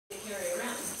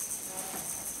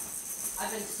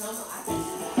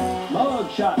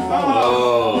Mug shot.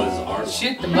 Oh, it's hard.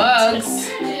 Shoot the mugs.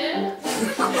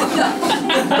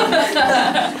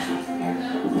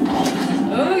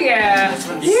 Oh yeah.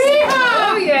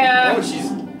 Oh yeah. Oh, she's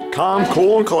Calm,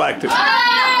 cool, and collected.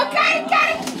 Oh,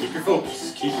 got it. keep your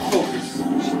focus. Keep your focus.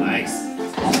 Nice.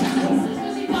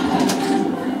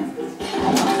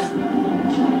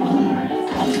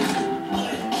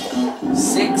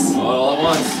 Six. All at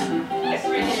once.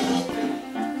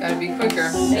 Gotta be quicker.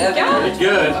 Very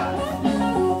good.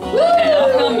 And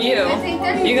how come you?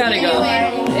 You gotta go.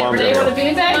 Everybody want a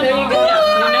beanbag? There you go.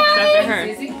 You're next after her.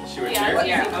 She went here.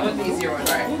 Yeah, I want the easier one. All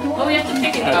right. Oh, we have to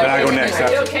pick it. I go next.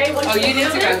 Are you okay? Oh, you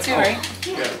need to go too, right?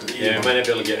 Yeah, I might not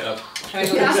be able to get up. Can I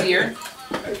go easier?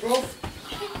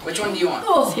 Which one do you want?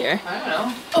 Who's here? I don't know.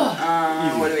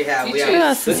 What do we have? We Who have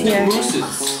else is here?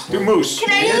 Mooses. Do moose. Can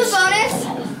I do the bonus?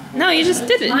 No, you just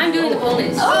did it. I'm doing the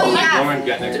bonus. Oh yeah. Lauren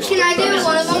got next. Can I do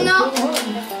one of them though?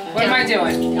 What am I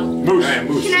doing? Moose. Alright,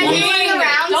 moose. Can I do one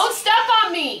around? Don't step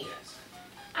on me.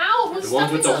 Ow, who's The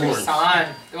ones with the stepping on me? horns. On.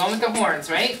 The one with the horns,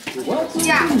 right?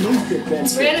 Yeah.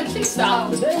 Brandon, please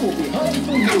stop.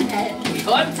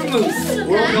 Hunt for moose.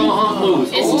 We're gonna hunt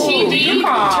moose. Is TD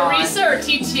come on. Teresa or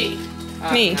TT?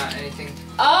 Me. Not anything.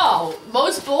 Oh,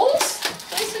 most bulls?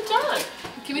 Nicely done.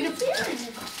 Give me the fear.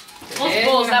 Most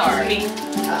bulls, that was me. shoot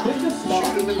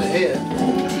him in the head.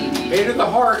 Hit her the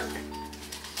heart.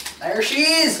 There she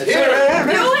is. Hit her.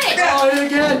 Do it! Oh, hit it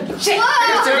again. Whoa.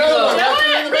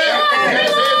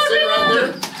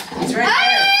 He's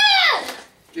right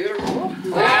there.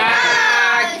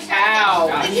 Ah, cow.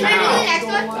 Can I do the next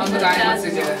one? I'm the guy who wants to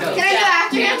do it. Can I go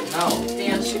after him? No.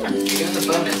 Damn, sure. You're doing the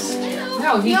bonus.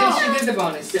 No, she did the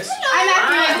bonus. I'm I'm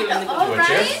after doing him. the Oh, What, Ryan?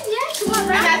 Jeff? Yeah, come on,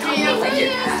 Ryan. I'm after you.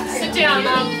 Sit down,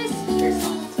 Mom.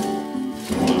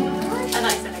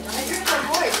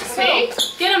 See?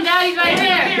 Get him, Daddy, right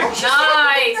there.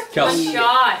 Nice. Kelsey. Good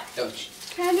shot.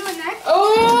 Can I do it next?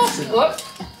 Oh! Whoop.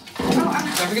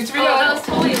 Don't forget to Oh, that reload. was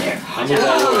totally there. I'm gonna go.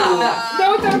 No,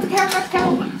 don't count.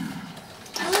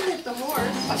 I would hit the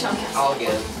horse. I'll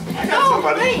get it.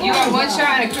 You got one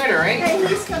shot and a critter, right?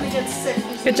 He's gonna get sick.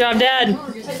 Good job, Dad.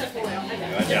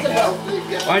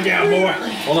 Watch out, boy.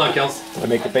 Hold on, Kels. I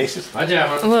make the faces. Watch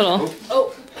out. A little.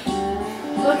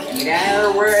 Get out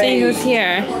of the way. See who's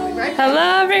here.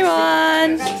 Hello,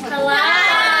 everyone. Hello.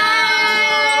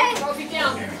 Trophy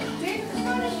down.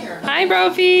 Hi,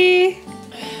 Brophy.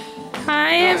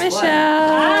 Hi, Aunt Michelle.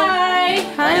 Hi.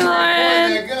 Hi,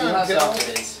 Lauren.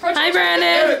 Hi,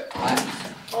 Brandon.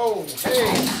 Oh,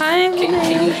 hey. Hi, Emily.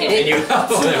 Can you hit it?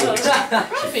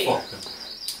 Trophy.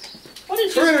 What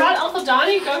did you spot? Uncle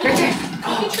Donnie? Go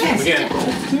ahead. Again.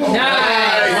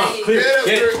 Nice. Clear.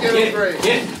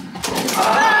 Get.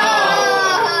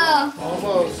 Oh.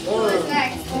 Almost. Who's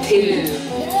next? Two.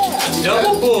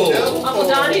 Double pull. Uncle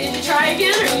Donnie, did you try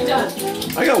again or are you done?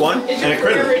 I got one Is and a your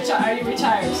career critter. are you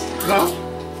retired? No.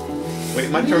 Wait,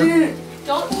 my turn.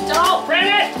 Don't,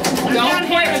 Brandon! Don't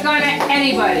point a gun at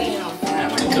anybody.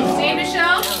 See,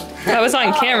 Michelle? That was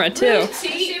on camera, too.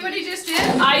 See what he just did?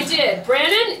 I did.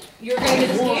 Brandon, you're gonna get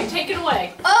this game taken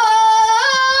away. Oh.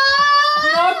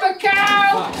 Not the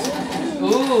cow.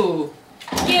 Ooh.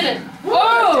 Get it.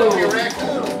 Whoa.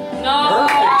 No.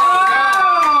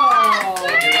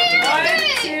 One,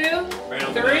 two,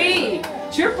 three.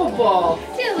 Triple ball.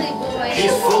 Silly boy.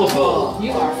 He's full of ball.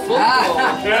 You are full of ball.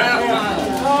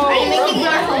 Are you making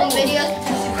more home videos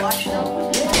because you watch them?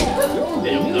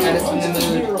 Got us in the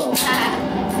mood.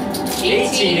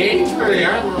 1883. I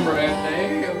remember that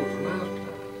day. It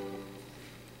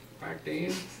was back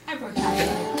then.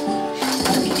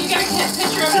 You got a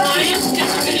picture of Ryan? Get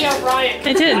the video of Ryan.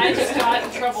 I did. I just got in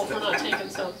trouble for not taking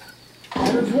some.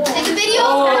 Take a video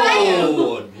of Ryan.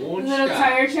 Oh, one Little shot.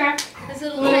 tire track. Take a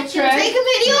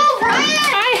video of Ryan. I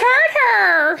heard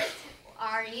her.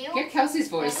 Are you? Get Kelsey's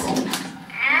voice.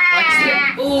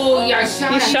 Ah. Ooh, you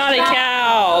shot You shot a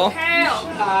cow.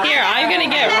 cow. Here, I'm gonna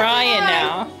get Ryan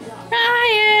now.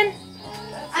 Ryan.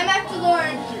 I'm after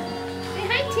Lauren. Say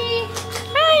hi, T.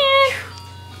 Ryan.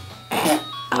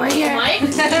 How are you? Mike?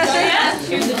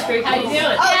 Here's the trick. How you doing?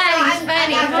 Oh, Yeah, he's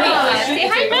funny. I'm Say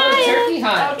hi, Oh, Ryan. turkey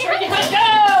hunt. Turkey hunt, go!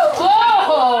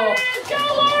 Oh! Go,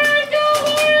 Lauren! Go,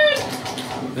 Lauren!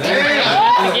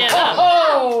 Get up.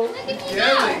 Oh!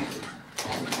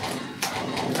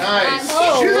 Nice.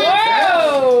 Oh,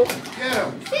 whoa! Get him.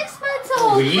 6 months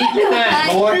old. We eating that,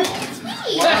 boy. It's me.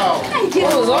 Wow.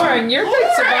 Oh, Lauren, you're good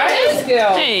survival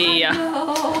skill. Hey. Oh,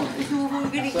 we're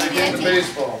gonna Like get in the Auntie.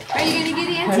 baseball. Are you gonna get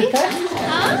Auntie?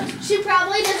 Huh? She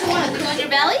probably doesn't want to put on your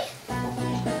belly.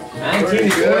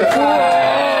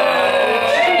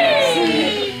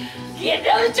 1924. Get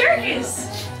another turkeys!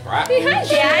 Right. Say hi,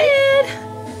 Dad.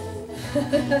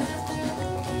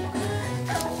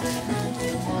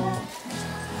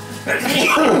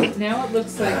 Now it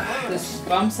looks like the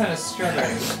bumps on a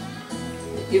strawberry.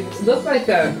 It looked like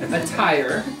a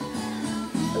tire.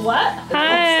 What?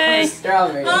 Hi.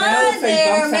 Strawberry. Now it looks like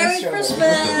bumps on a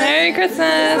strawberry. Merry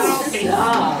Christmas.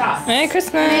 Stop. Merry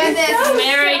Christmas.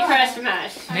 Merry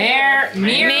Christmas.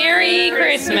 Merry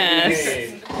Christmas.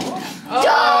 Oh.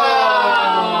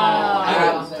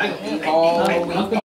 All week.